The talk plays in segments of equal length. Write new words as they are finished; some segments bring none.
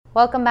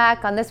Welcome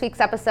back. On this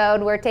week's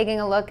episode, we're taking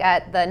a look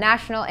at the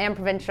national and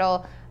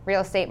provincial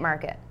real estate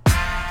market.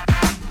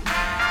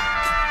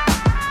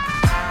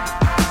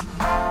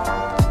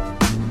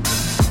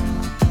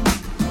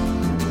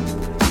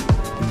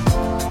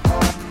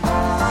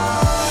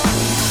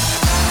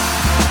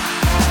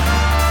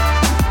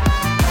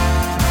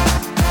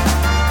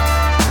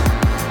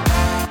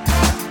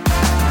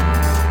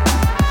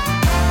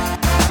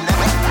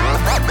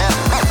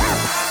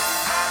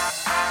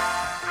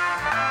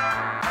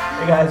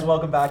 Hey guys,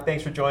 welcome back.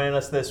 Thanks for joining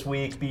us this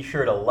week. Be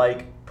sure to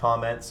like,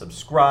 comment,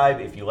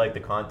 subscribe if you like the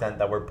content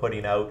that we're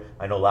putting out.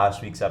 I know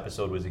last week's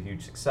episode was a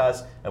huge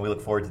success, and we look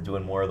forward to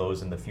doing more of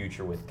those in the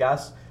future with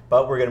guests.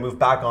 But we're going to move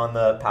back on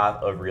the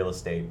path of real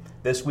estate.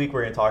 This week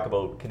we're going to talk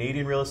about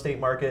Canadian real estate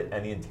market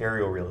and the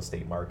Ontario real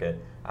estate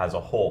market as a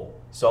whole.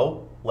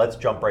 So let's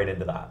jump right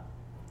into that.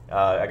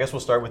 I guess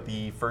we'll start with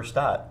the first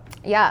stat.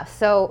 Yeah,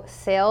 so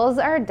sales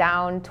are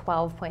down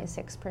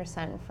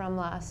 12.6% from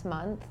last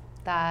month.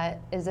 That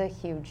is a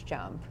huge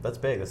jump. That's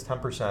big. That's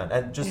 10%.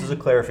 And just as a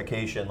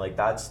clarification, like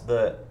that's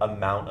the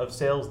amount of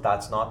sales.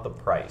 That's not the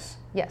price.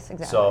 Yes,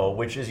 exactly. So,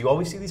 which is, you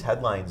always see these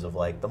headlines of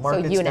like the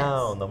market's units.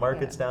 down, the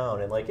market's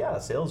down, and like, yeah,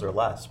 sales are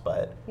less,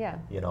 but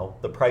you know,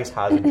 the price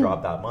hasn't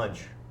dropped that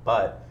much.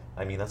 But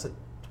I mean, that's a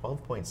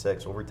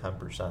 12.6 over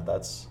 10%.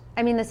 That's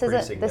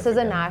this is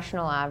a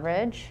national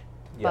average,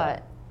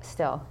 but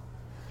still.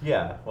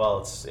 Yeah,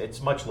 well,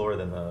 it's much lower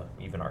than the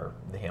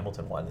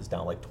Hamilton one is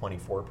down like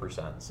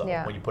 24%. So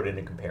when you put it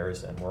in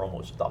comparison, we're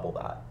almost double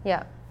that.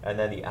 Yeah. And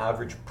then the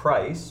average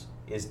price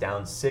is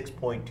down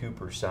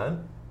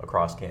 6.2%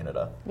 across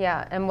Canada.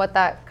 Yeah, and what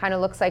that kind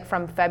of looks like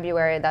from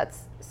February,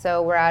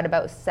 so we're at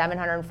about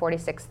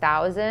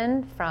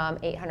 746,000 from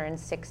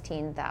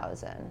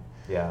 816,000.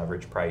 Yeah,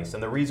 average price.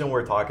 And the reason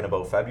we're talking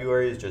about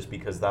February is just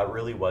because that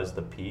really was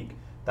the peak.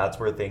 That's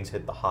where things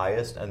hit the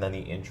highest, and then the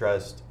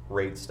interest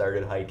rates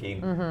started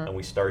hiking, and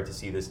we started to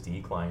see this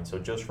decline. So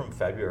just from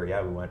February,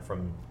 we went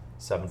from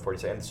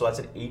 746, and so that's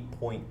an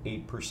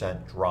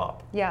 8.8%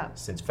 drop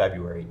since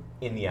February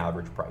in the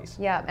average price.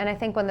 Yeah, and I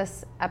think when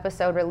this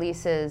episode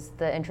releases,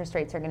 the interest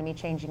rates are going to be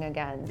changing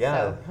again.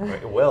 Yeah,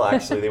 it will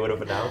actually. They would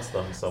have announced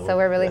them. So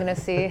we're really going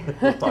to see.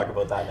 We'll talk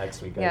about that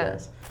next week, I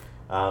guess.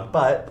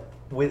 But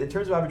in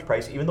terms of average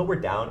price, even though we're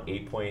down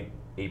 8.8%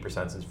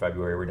 since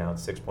February, we're down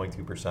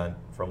 6.2%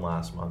 from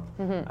last month.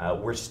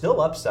 We're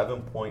still up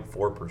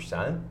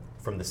 7.4%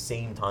 from the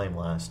same time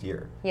last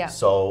year. Yeah.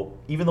 So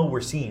even though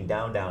we're seeing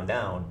down,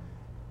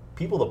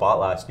 people that bought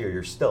last year,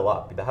 you're still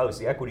up. The house,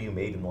 the equity you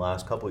made in the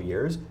last couple of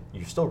years,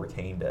 you still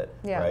retained it,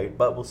 right?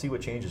 But we'll see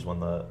what changes when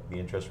the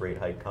interest rate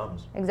hike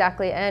comes.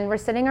 Exactly, and we're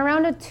sitting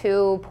around a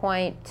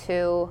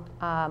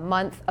 2.2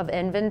 month of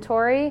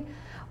inventory,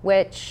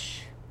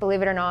 which,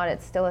 believe it or not,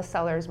 it's still a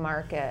seller's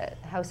market.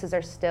 Houses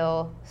are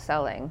still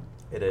selling.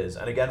 It is.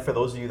 And again, for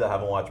those of you that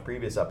haven't watched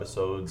previous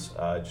episodes,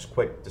 just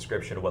quick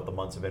description of what the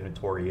months of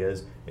inventory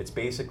is. It's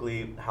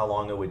basically how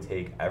long it would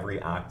take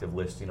every active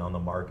listing on the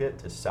market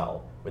to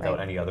sell without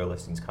any other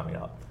listings coming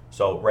up.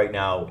 So right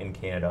now in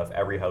Canada, if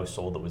every house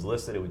sold that was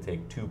listed, it would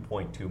take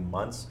 2.2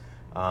 months.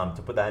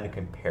 To put that into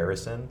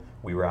comparison,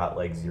 we were at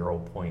like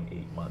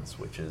 0.8 months,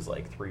 which is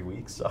like 3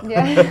 weeks. So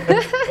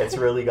it's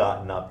really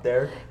gotten up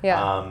there.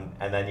 Yeah.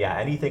 And then,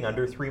 anything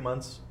under 3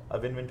 months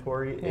of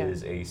inventory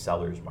is a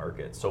seller's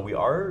market. So we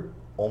are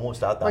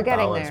almost at that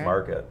balanced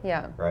market,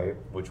 right?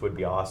 Which would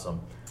be awesome.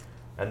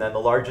 And then the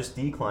largest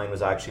decline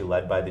was actually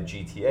led by the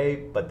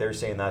GTA, but they're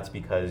saying that's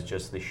because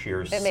just the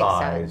sheer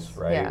size,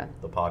 right? Yeah.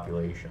 The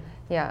population.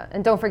 Yeah,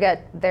 and don't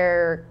forget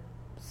they're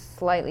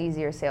slightly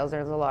easier sales.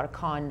 There's a lot of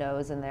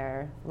condos in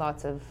there,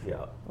 lots of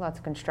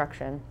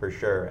construction. For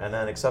sure. And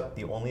then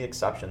the only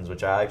exceptions,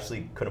 which I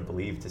actually couldn't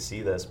believe to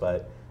see this,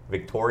 but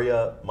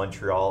Victoria,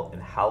 Montreal,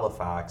 and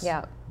Halifax,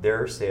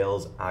 their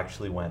sales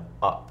actually went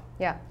up.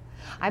 Yeah,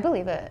 I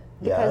believe it.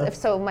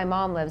 Because my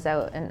mom lives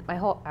out, and my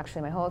whole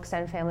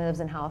extended family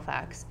lives in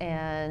Halifax,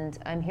 and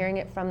I'm hearing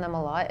it from them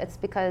a lot. It's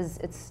because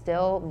it's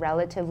still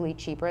relatively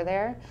cheaper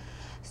there.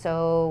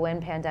 So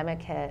when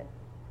pandemic hit,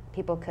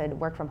 people could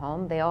work from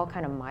home. They all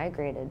kind of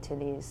migrated to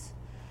these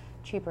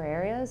cheaper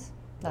areas.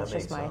 That's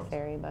just my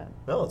theory, but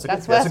no,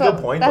 that's a good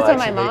point. That's what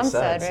my mom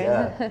said,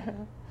 right?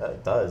 Yeah,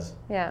 it does.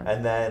 Yeah.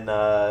 And then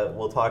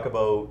we'll talk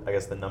about, I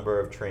guess, the number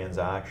of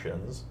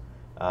transactions.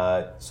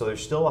 So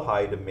there's still a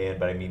high demand,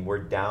 but I mean,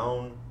 we're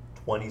down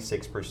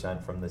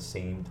 26% from the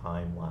same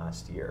time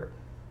last year.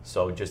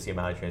 So just the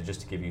amount of transactions,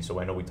 just to give you, so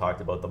I know we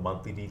talked about the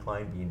monthly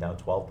decline being down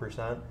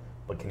 12%,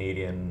 but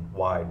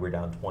Canadian-wide, we're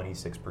down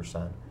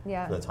 26%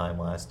 for the time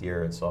last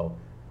year. And so,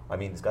 I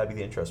mean, it's got to be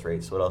the interest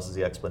rates. So what else is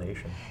the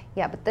explanation?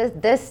 Yeah,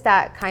 but this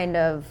stat kind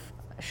of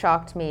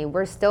shocked me.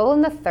 We're still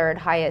in the third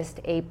highest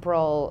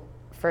April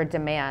for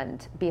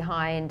demand,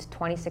 behind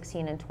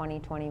 2016 and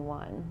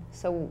 2021.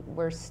 So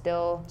we're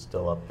still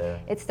up there.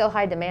 It's still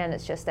high demand.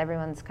 It's just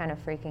everyone's kind of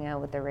freaking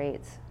out with the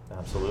rates.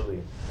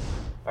 Absolutely.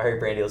 All right,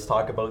 Brandy, let's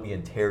talk about the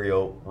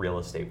Ontario real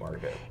estate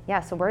market. Yeah,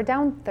 so we're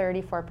down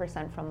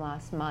 34% from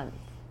last month.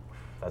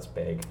 That's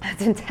big.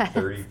 That's intense.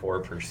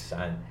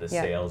 34% the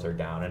sales are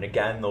down. And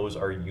again, those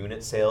are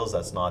unit sales.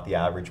 That's not the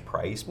average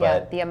price,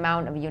 but the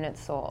amount of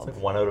units sold. It's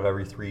like 1 out of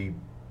every 3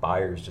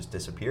 buyers just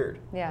disappeared,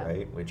 yeah.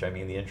 right? Which, I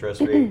mean, the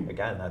interest rate,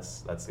 again,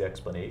 that's the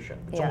explanation.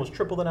 It's almost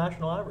triple the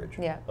national average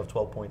of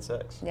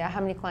 12.6. Yeah, how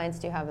many clients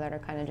do you have that are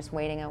kind of just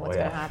waiting out what's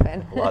going to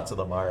happen? Lots of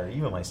them are,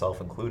 even myself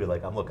included.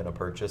 Like, I'm looking to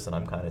purchase and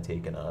I'm kind of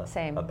taking a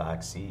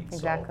back seat.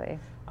 Exactly.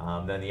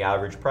 So, then the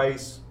average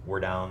price, we're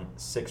down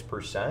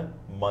 6%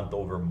 month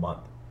over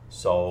month.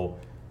 So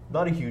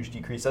not a huge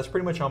decrease. That's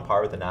pretty much on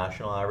par with the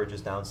national average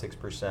is down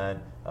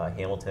 6%.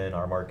 Hamilton,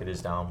 our market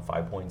is down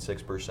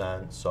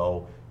 5.6%.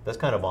 So that's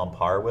kind of on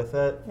par with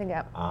it.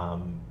 Yeah.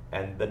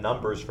 And the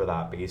numbers for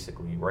that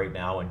basically, right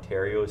now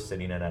Ontario is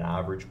sitting at an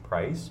average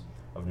price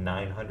of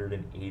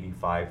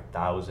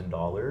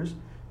 $985,000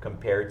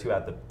 compared to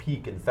at the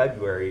peak in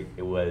February,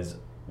 it was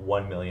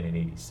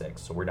 $1,086,000.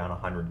 So we're down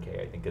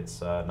 $100K. I think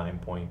it's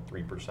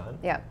 9.3%.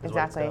 Yeah,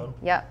 exactly.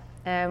 Yeah.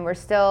 And we're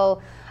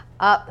still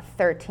up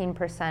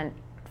 13%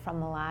 from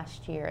the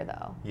last year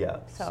though. Yeah.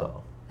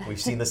 So we've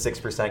seen the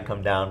 6%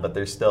 come down, but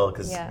there's still,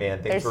 because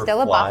man, things were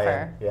still flying. A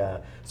buffer. Yeah.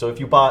 So if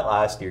you bought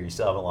last year, you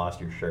still haven't lost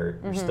your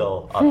shirt. You're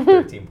still up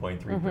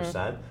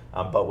 13.3%.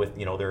 But with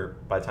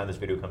by the time this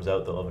video comes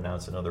out, they'll have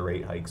announced another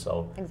rate hike.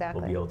 So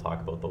we'll be able to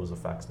talk about those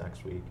effects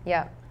next week.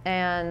 Yeah.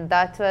 And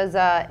that was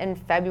in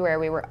February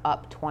we were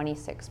up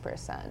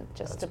 26%.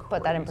 Just to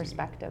put that in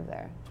perspective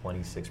there.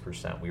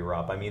 26% we were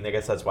up. I mean, I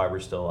guess that's why we're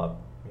still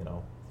up.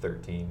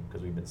 13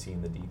 because we've been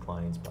seeing the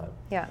declines, but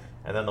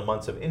and then the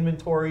months of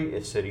inventory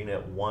is sitting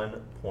at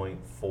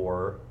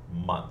 1.4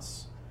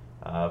 months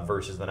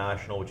versus the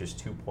national, which is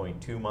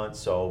 2.2 months.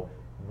 So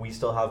we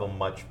still have a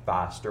much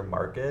faster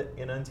market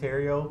in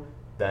Ontario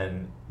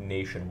than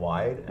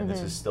nationwide, and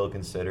this is still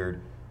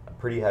considered a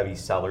pretty heavy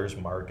sellers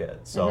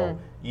market. So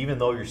even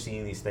though you're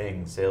seeing these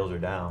things, sales are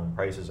down,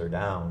 prices are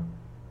down,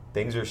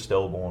 things are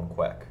still going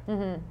quick,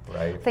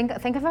 right? Think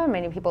of how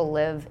many people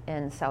live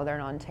in Southern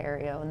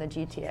Ontario in the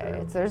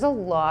GTA. There's a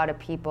lot of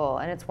people,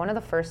 and it's one of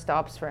the first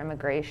stops for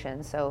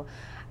immigration. So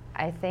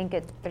I think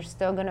there's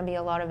still going to be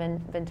a lot of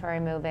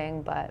inventory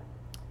moving, but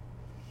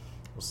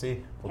we'll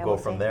see. We'll go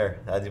from there.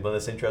 When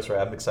this interest rate,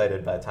 I'm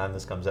excited. By the time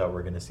this comes out,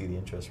 we're going to see the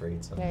interest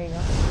rates. And there you go.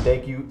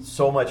 Thank you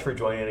so much for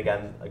joining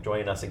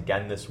us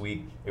again this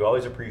week. We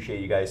always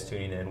appreciate you guys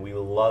tuning in. We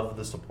love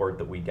the support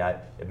that we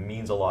get. It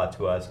means a lot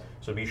to us.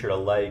 So be sure to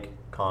like,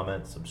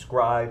 comment,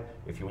 subscribe.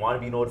 If you want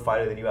to be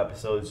notified of the new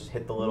episodes, just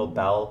hit the little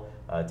bell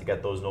to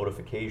get those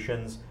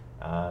notifications.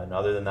 And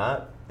other than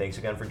that, thanks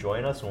again for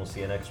joining us, and we'll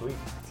see you next week.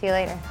 See you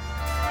later.